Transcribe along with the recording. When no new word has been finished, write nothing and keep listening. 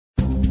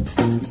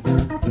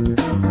Hi,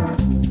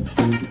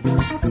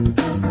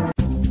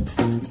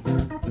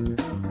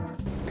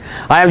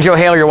 I'm Joe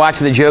Haley. You're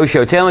watching The Joe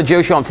Show. Today on The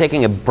Joe Show, I'm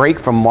taking a break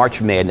from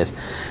March Madness.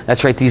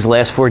 That's right, these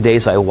last 4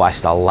 days I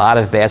watched a lot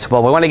of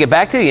basketball. But I want to get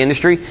back to the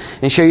industry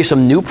and show you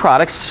some new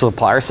products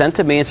suppliers sent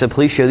to me and said,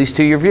 please show these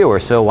to your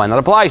viewers. So why not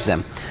oblige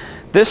them?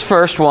 This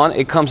first one,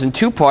 it comes in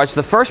two parts.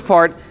 The first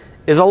part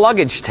is a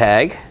luggage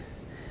tag,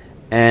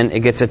 and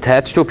it gets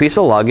attached to a piece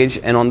of luggage.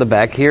 And on the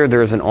back here,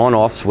 there's an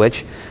on-off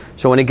switch.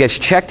 So when it gets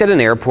checked at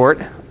an airport,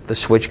 the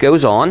switch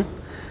goes on.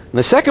 And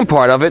the second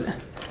part of it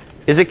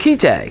is a key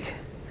tag.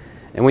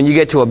 And when you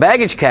get to a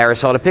baggage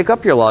carousel to pick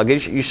up your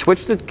luggage, you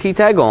switch the key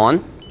tag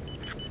on.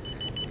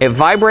 It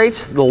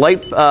vibrates, the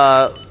light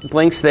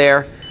blinks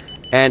there,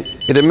 and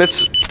it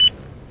emits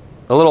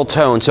a little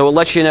tone. So it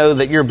lets you know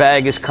that your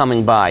bag is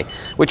coming by,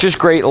 which is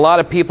great. A lot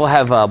of people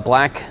have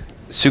black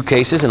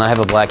suitcases, and I have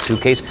a black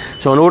suitcase.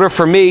 So in order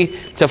for me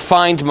to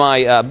find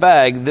my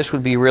bag, this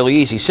would be really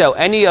easy. So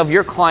any of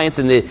your clients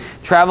in the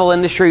travel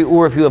industry,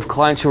 or if you have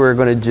clients who are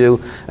going to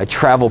do a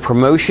travel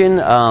promotion,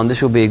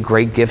 this will be a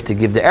great gift to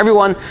give to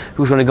everyone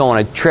who's going to go on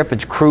a trip, a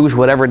cruise,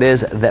 whatever it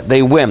is that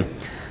they win.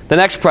 The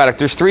next product,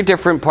 there's three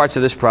different parts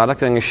of this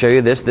product. I'm going to show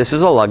you this. This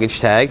is a luggage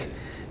tag,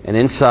 and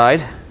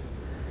inside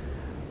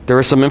there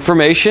is some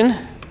information.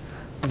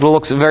 It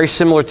looks very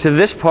similar to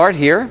this part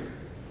here.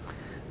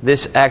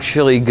 This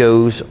actually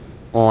goes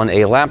on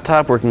a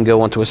laptop, or it can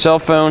go onto a cell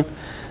phone.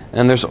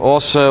 And there's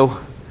also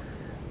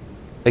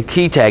a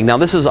key tag. Now,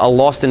 this is a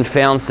lost and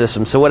found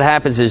system. So what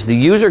happens is the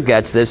user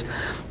gets this.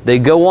 They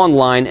go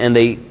online and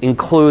they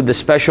include the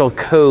special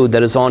code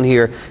that is on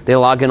here. They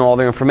log in all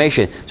their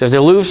information. So if they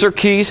lose their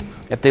keys,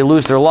 if they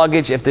lose their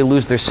luggage, if they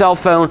lose their cell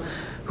phone,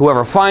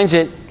 whoever finds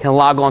it can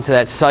log onto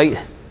that site,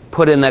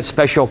 put in that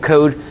special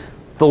code.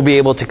 They'll be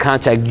able to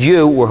contact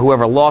you or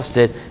whoever lost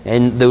it,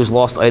 and those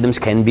lost items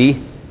can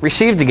be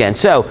received again.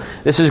 So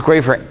this is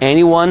great for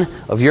anyone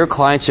of your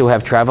clients who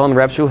have travel and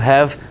reps who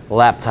have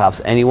laptops,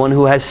 anyone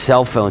who has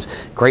cell phones.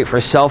 Great for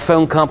cell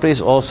phone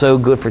companies, also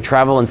good for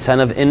travel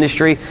incentive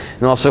industry,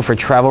 and also for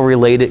travel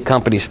related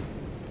companies.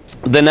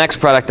 The next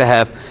product I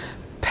have,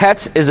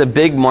 pets is a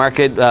big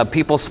market.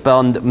 People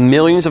spend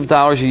millions of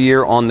dollars a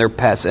year on their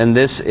pets, and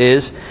this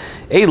is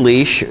a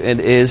leash. It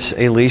is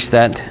a leash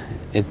that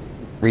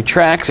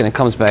retracts and it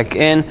comes back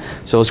in,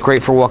 so it's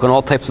great for walking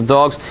all types of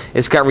dogs.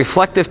 It's got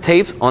reflective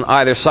tape on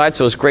either side,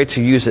 so it's great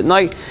to use at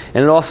night.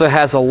 And it also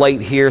has a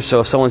light here, so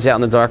if someone's out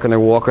in the dark and they're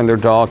walking their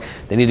dog,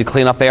 they need to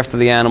clean up after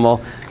the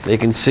animal, they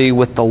can see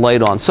with the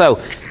light on.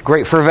 So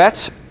great for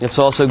vets. It's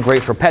also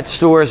great for pet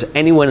stores,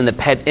 anyone in the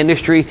pet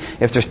industry.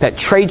 If there's pet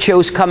trade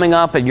shows coming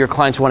up and your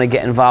clients want to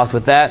get involved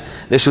with that,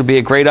 this would be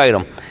a great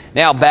item.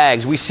 Now,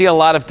 bags. We see a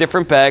lot of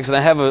different bags, and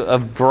I have a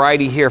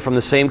variety here from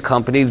the same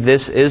company.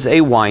 This is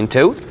a wine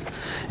tote.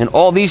 And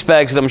all these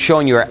bags that I'm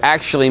showing you are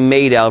actually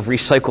made out of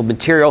recycled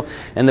material.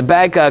 And the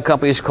bag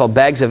company is called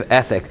Bags of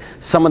Ethic.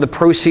 Some of the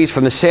proceeds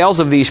from the sales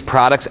of these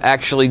products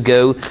actually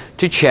go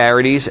to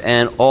charities,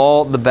 and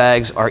all the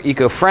bags are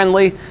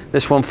eco-friendly.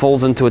 This one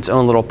folds into its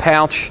own little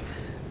pouch,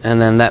 and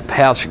then that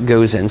pouch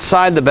goes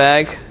inside the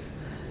bag,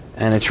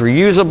 and it's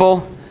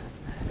reusable.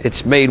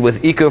 It's made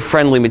with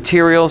eco-friendly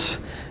materials,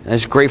 and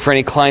it's great for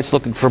any clients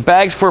looking for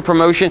bags for a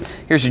promotion.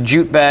 Here's a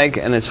jute bag,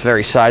 and it's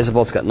very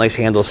sizable. It's got nice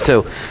handles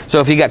too.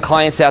 So if you got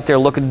clients out there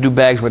looking to do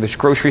bags, whether it's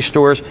grocery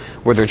stores,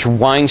 whether it's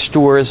wine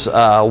stores,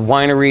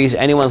 wineries,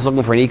 anyone's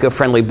looking for an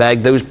eco-friendly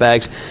bag, those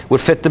bags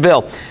would fit the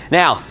bill.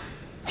 Now,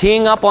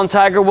 teeing up on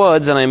Tiger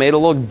Woods, and I made a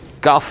little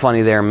golf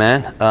funny there,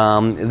 man.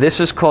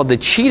 This is called the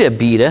Cheetah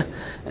Beta,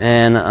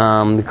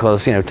 and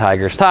because, you know,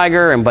 Tiger's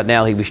Tiger, but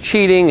now he was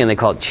cheating, and they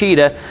call it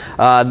Cheetah,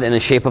 in the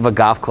shape of a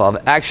golf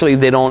club. Actually,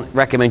 they don't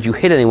recommend you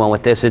hit anyone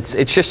with this.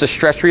 It's just a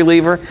stress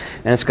reliever,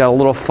 and it's got a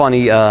little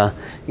funny,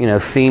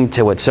 theme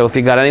to it. So if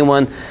you got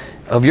anyone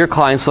of your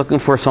clients looking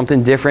for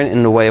something different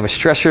in the way of a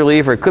stress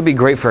reliever, it could be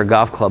great for a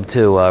golf club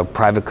too,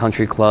 private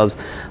country clubs,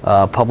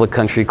 public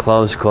country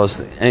clubs,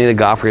 because any of the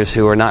golfers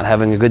who are not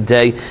having a good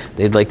day,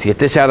 they'd like to get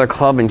this out of their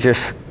club and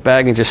just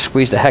bag and just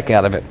squeeze the heck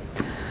out of it.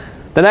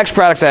 The next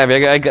products I have,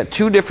 I got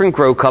two different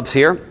grow cups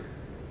here,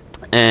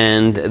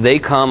 and they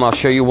come, I'll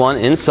show you one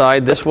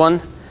inside. This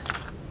one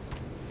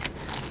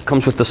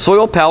comes with the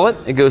soil pellet.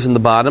 It goes in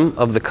the bottom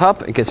of the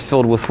cup. It gets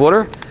filled with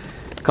water.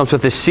 It comes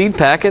with this seed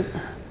packet.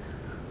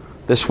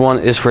 This one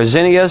is for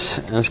zinnias,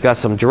 and it's got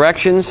some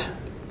directions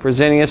for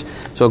zinnias.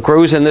 So it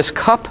grows in this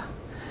cup,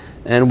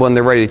 and when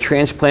they're ready to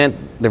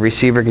transplant, the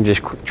receiver can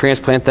just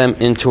transplant them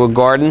into a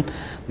garden.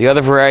 The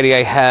other variety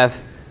I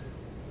have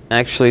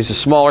actually is a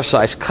smaller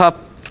size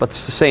cup, but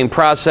it's the same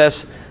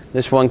process.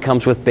 This one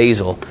comes with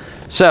basil.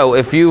 So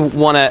if you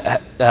want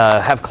to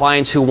have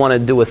clients who want to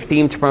do a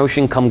themed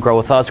promotion, come grow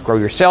with us, grow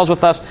your sales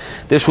with us,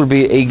 this would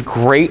be a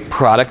great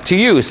product to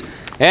use.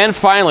 And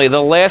finally,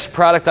 the last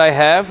product I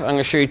have, I'm going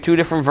to show you two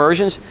different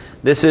versions.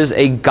 This is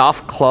a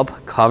golf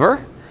club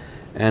cover,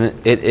 and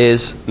it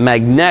is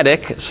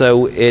magnetic,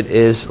 so it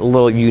is a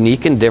little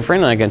unique and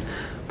different. I can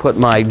put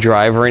my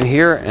driver in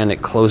here, and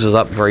it closes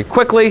up very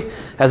quickly.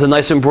 Has a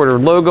nice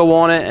embroidered logo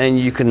on it, and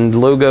you can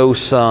logo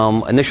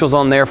some initials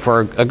on there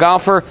for a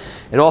golfer.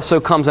 It also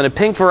comes in a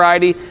pink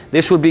variety.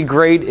 This would be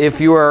great if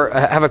you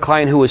have a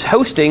client who is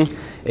hosting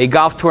a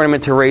golf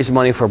tournament to raise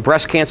money for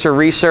breast cancer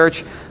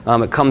research.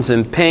 It comes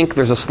in pink.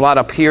 There's a slot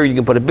up here. You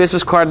can put a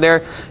business card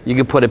there. You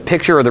can put a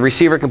picture, or the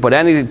receiver can put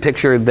any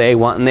picture they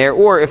want in there.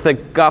 Or if the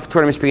golf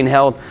tournament's being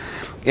held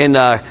in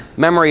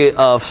memory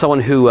of someone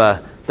who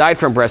died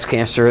from breast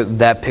cancer,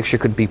 that picture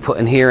could be put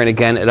in here. And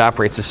again, it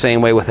operates the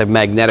same way with a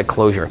magnetic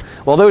closure.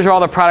 Well, those are all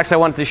the products I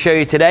wanted to show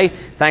you today.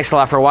 Thanks a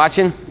lot for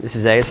watching. This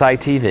is ASI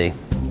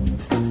TV.